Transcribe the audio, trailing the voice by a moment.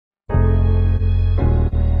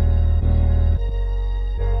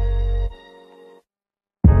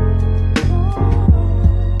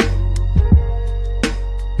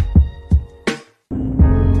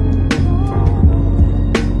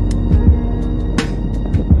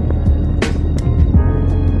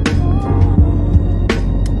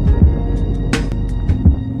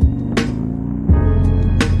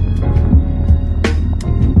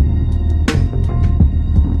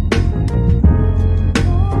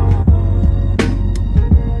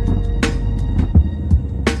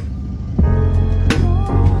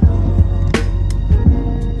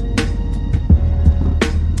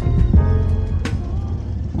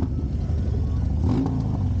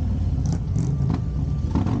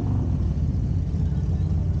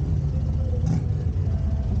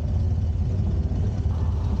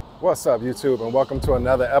What's up, YouTube, and welcome to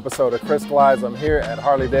another episode of Chris Glides. I'm here at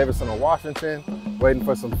Harley-Davidson in Washington, waiting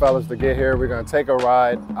for some fellas to get here. We're gonna take a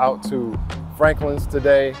ride out to Franklin's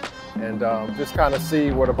today and just kind of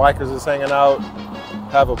see where the bikers is hanging out,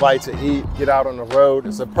 have a bite to eat, get out on the road.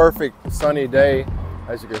 It's a perfect sunny day.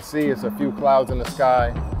 As you can see, it's a few clouds in the sky,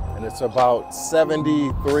 and it's about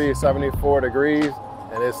 73, 74 degrees,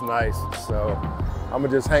 and it's nice. So I'm gonna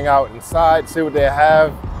just hang out inside, see what they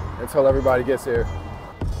have until everybody gets here.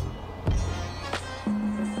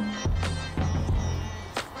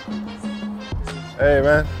 Hey,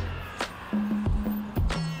 man.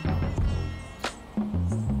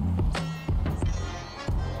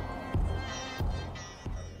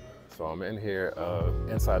 So I'm in here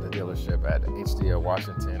inside the dealership at H.O.G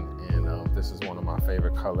Washington, and this is one of my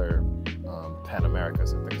favorite color Pan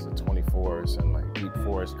Americas. I think it's the 24s and like deep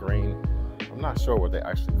forest green. I'm not sure what they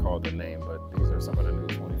actually call the name, but these are some of the new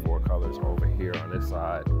 24 colors over here on this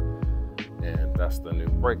side. And that's the new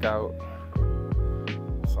Breakout.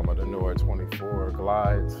 Some of the newer 24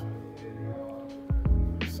 glides.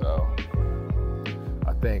 So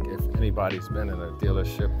I think if anybody's been in a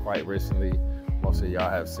dealership quite recently, most of y'all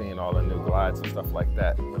have seen all the new glides and stuff like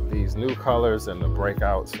that. But these new colors and the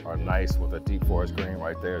Breakouts are nice with a deep forest green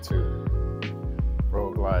right there too.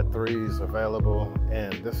 Road Glide 3s available.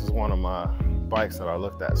 And this is one of my bikes that I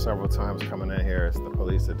looked at several times coming in here. It's the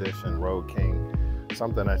Police Edition Road King.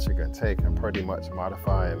 Something that you can take and pretty much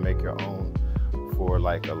modify and make your own for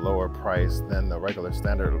like a lower price than the regular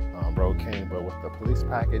standard Road King. But with the police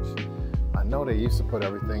package, I know they used to put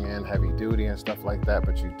everything in heavy duty and stuff like that,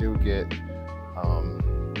 but you do get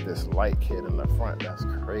this light kit in the front. That's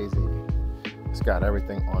crazy. It's got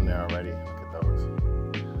everything on there already. Look at those.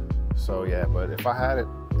 So yeah, but if I had it,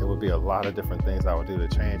 it would be a lot of different things I would do to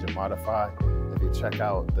change and modify. If you check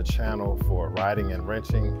out the channel for riding and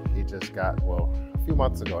wrenching, he just got, well, a few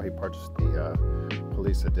months ago, he purchased the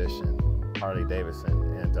Police Edition Harley-Davidson,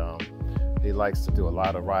 and he likes to do a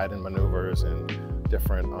lot of riding maneuvers and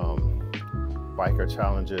different biker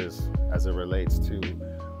challenges as it relates to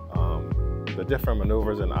the different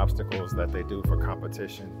maneuvers and obstacles that they do for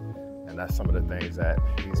competition. And that's some of the things that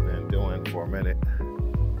he's been doing for a minute.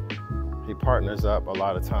 He partners up a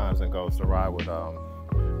lot of times and goes to ride with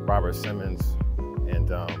Robert Simmons, and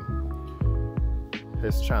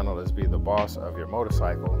his channel is Be the Boss of Your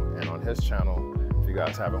Motorcycle. And on his channel, if you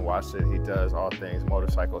guys haven't watched it, he does all things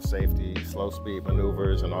motorcycle safety, slow speed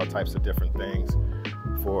maneuvers, and all types of different things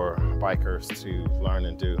for bikers to learn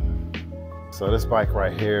and do. So this bike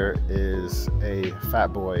right here is a Fat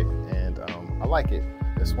Boy, and I like it.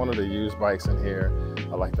 It's one of the used bikes in here.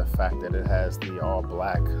 I like the fact that it has the all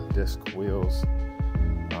black disc wheels.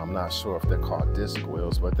 I'm not sure if they're called disc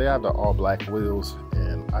wheels, but they have the all black wheels,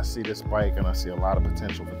 and I see this bike and I see a lot of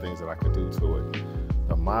potential for things that I could do to it.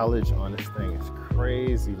 The mileage on this thing is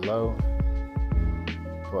crazy low,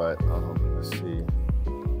 but let's see.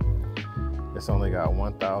 It's only got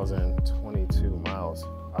 1,022 miles.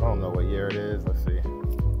 I don't know what year it is. Let's see.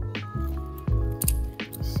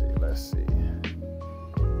 Let's see.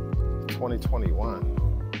 2021.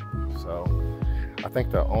 So I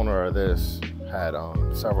think the owner of this had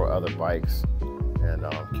several other bikes and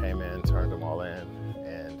came in, turned them all in,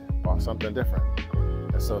 and bought something different.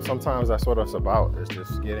 And so sometimes that's what it's about, is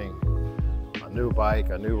just getting a new bike,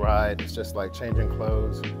 a new ride. It's just like changing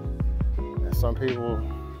clothes. And some people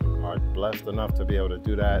are blessed enough to be able to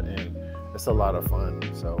do that, and it's a lot of fun.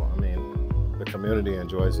 So, I mean, the community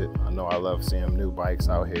enjoys it. I know I love seeing new bikes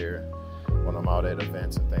out here when I'm out at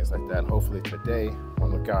events and things like that. And hopefully today,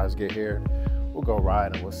 when the guys get here, we'll go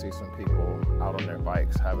ride and we'll see some people out on their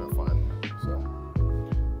bikes having fun.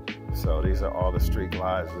 So these are all the street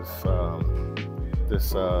glides. This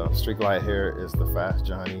street glide here is the Fast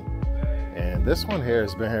Johnny. And this one here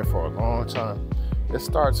has been here for a long time. It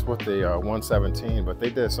starts with the 117, but they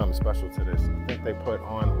did something special to this. I think they put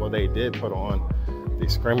on, well, they did put on the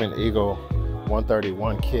Screamin Eagle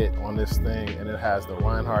 131 kit on this thing, and it has the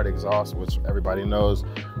Reinhardt exhaust, which everybody knows.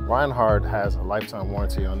 Reinhardt has a lifetime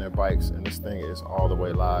warranty on their bikes, and this thing is all the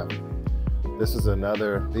way live. This is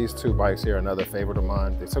another, these two bikes here, another favorite of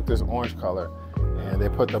mine. They took this orange color and they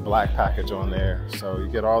put the black package on there. So you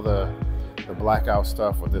get all the blackout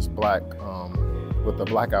stuff with this black, with the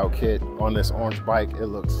blackout kit on this orange bike. It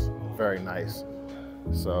looks very nice.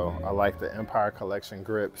 So I like the Empire Collection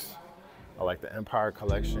grips. I like the Empire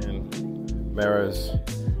Collection mirrors,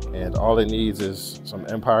 and all it needs is some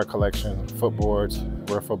Empire Collection footboards,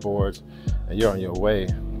 rear footboards, and you're on your way.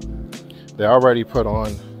 They already put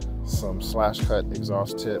on some slash cut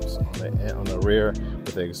exhaust tips on the rear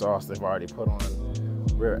with the exhaust. They've already put on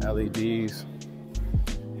rear LEDs,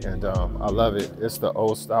 And I love it. It's the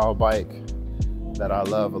old style bike that I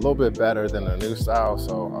love a little bit better than the new style,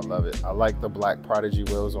 so I love it. I like the black Prodigy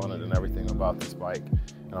wheels on it and everything about this bike.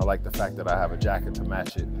 And I like the fact that I have a jacket to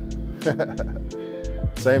match it.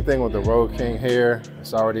 Same thing with the Road King here.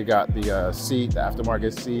 It's already got the seat, the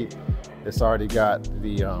aftermarket seat. It's already got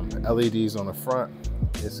the LEDs on the front.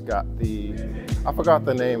 It's got the, I forgot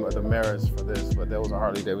the name of the mirrors for this, but those are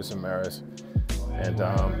Harley-Davidson mirrors. And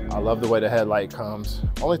I love the way the headlight comes.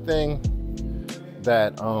 Only thing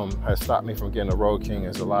that has stopped me from getting a Road King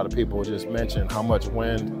is a lot of people just mention how much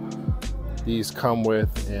wind these come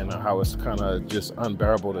with and how it's kind of just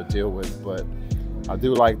unbearable to deal with. But I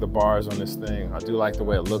do like the bars on this thing. I do like the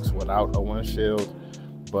way it looks without a windshield.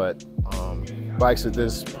 But bikes at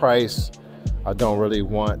this price, I don't really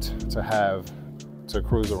want to have to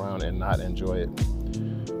cruise around and not enjoy it.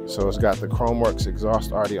 So it's got the Chromeworks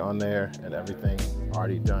exhaust already on there and everything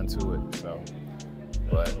already done to it. So,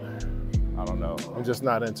 but I don't know. I'm just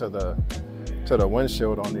not into the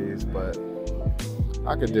windshield on these, but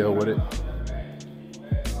I could deal with it.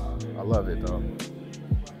 I love it though.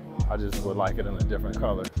 I just would like it in a different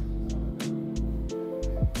color.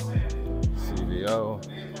 CVO.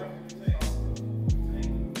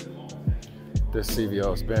 This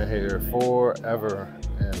CVO's been here forever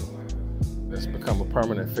and it's become a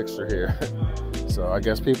permanent fixture here. So I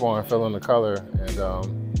guess people aren't feeling the color, and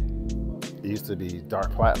it used to be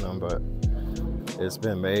dark platinum, but it's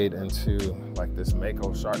been made into like this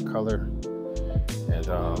Mako shark color. And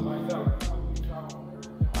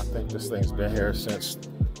I think this thing's been here since,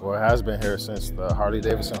 well, it has been here since the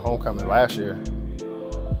Harley-Davidson homecoming last year.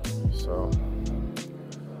 So,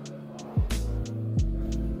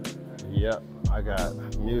 yep, I got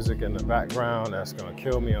music in the background that's gonna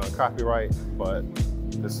kill me on copyright, but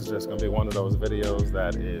this is just gonna be one of those videos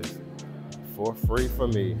that is for free for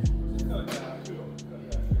me.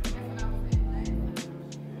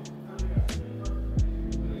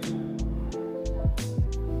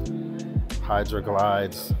 Hydra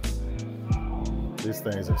Glides. These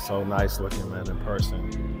things are so nice looking, man, in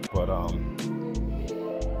person, but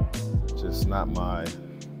just not my,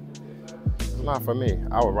 it's not for me.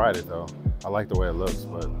 I would ride it though. I like the way it looks,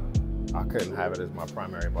 but I couldn't have it as my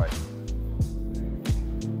primary bike.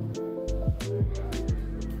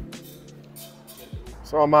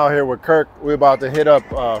 So I'm out here with Kirk. We're about to hit up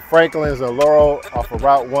Franklin's and Laurel off of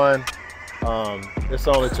Route 1. It's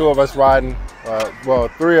only two of us riding, well,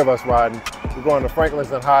 three of us riding. We're going to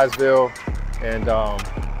Franklin's and Hyattsville, and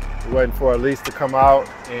we're waiting for Elise to come out,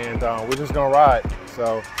 and we're just gonna ride.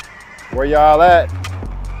 So where y'all at?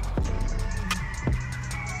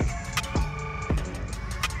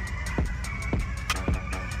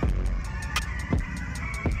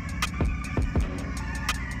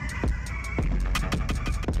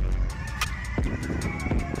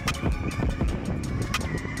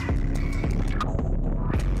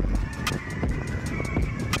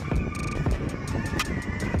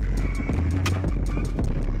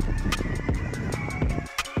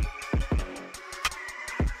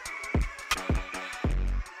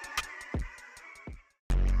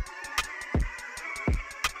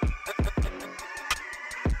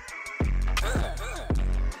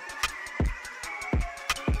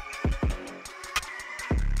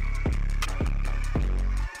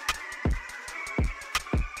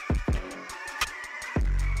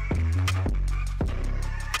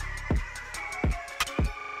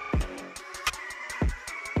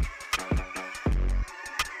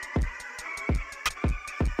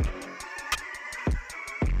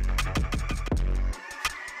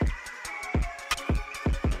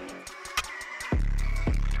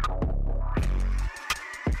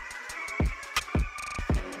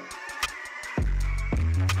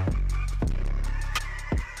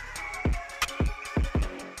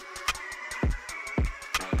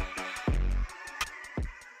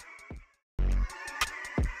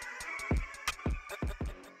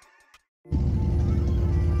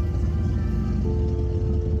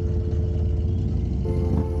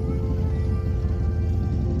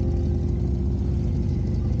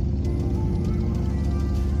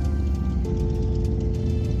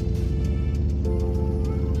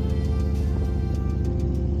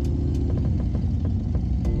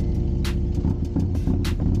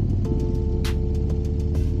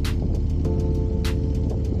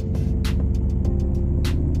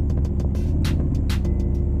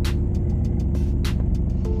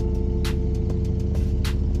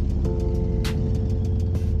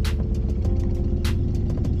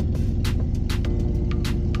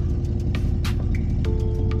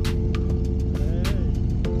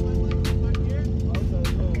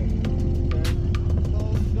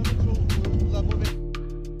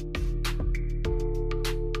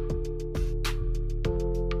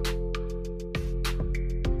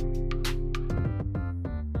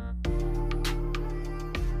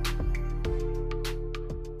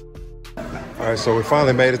 All right, so we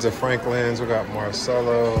finally made it to Franklin's. We got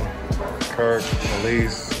Marcelo, Kirk,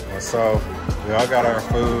 Elise, myself. We all got our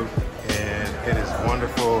food, and it is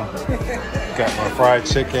wonderful. Got my fried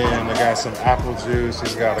chicken. I got some apple juice.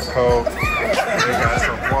 He's got a Coke. He got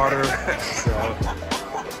some water.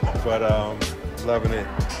 Loving it.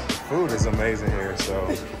 The food is amazing here. So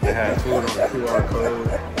they have food on the QR code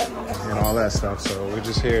and all that stuff. So we're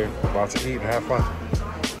just here about to eat and have fun.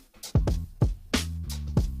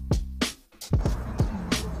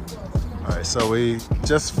 So we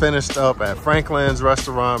just finished up at Franklin's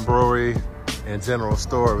Restaurant, Brewery, and General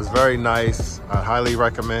Store. It was very nice. I highly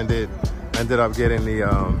recommend it. Ended up getting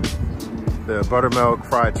the buttermilk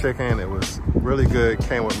fried chicken. It was really good.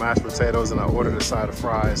 Came with mashed potatoes, and I ordered a side of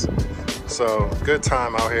fries. So good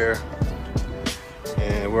time out here.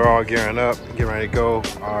 And we're all gearing up, getting ready to go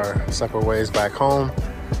our separate ways back home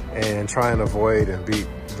and try and avoid and beat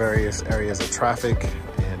various areas of traffic.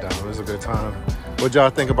 And it was a good time. What'd y'all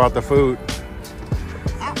think about the food?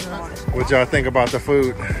 What y'all think about the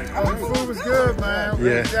food? The food was good, man.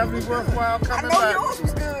 Yeah. Definitely worthwhile coming back. I know yours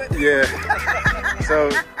was good. Yeah.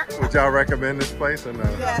 So, would y'all recommend this place or no?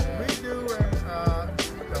 Yeah, we do,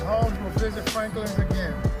 and the homes will visit Franklin's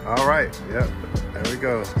again. All right. Yep. There we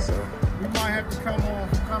go. So we might have to come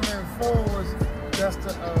in forwards just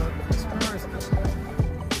to experience this.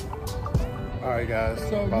 All right, guys,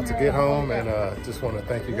 about to get home, and just want to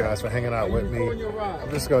thank you guys for hanging out with me.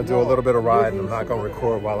 I'm just going to do a little bit of riding. I'm not going to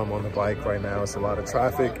record while I'm on the bike right now. It's a lot of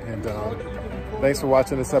traffic, and thanks for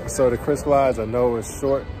watching this episode of Chris Glides. I know it's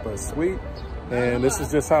short but sweet, and this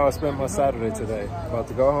is just how I spent my Saturday today. About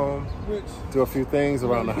to go home, do a few things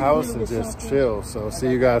around the house, and just chill. So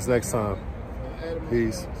see you guys next time.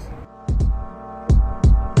 Peace.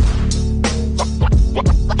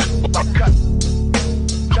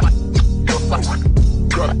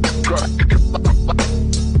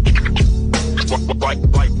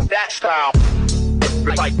 That style.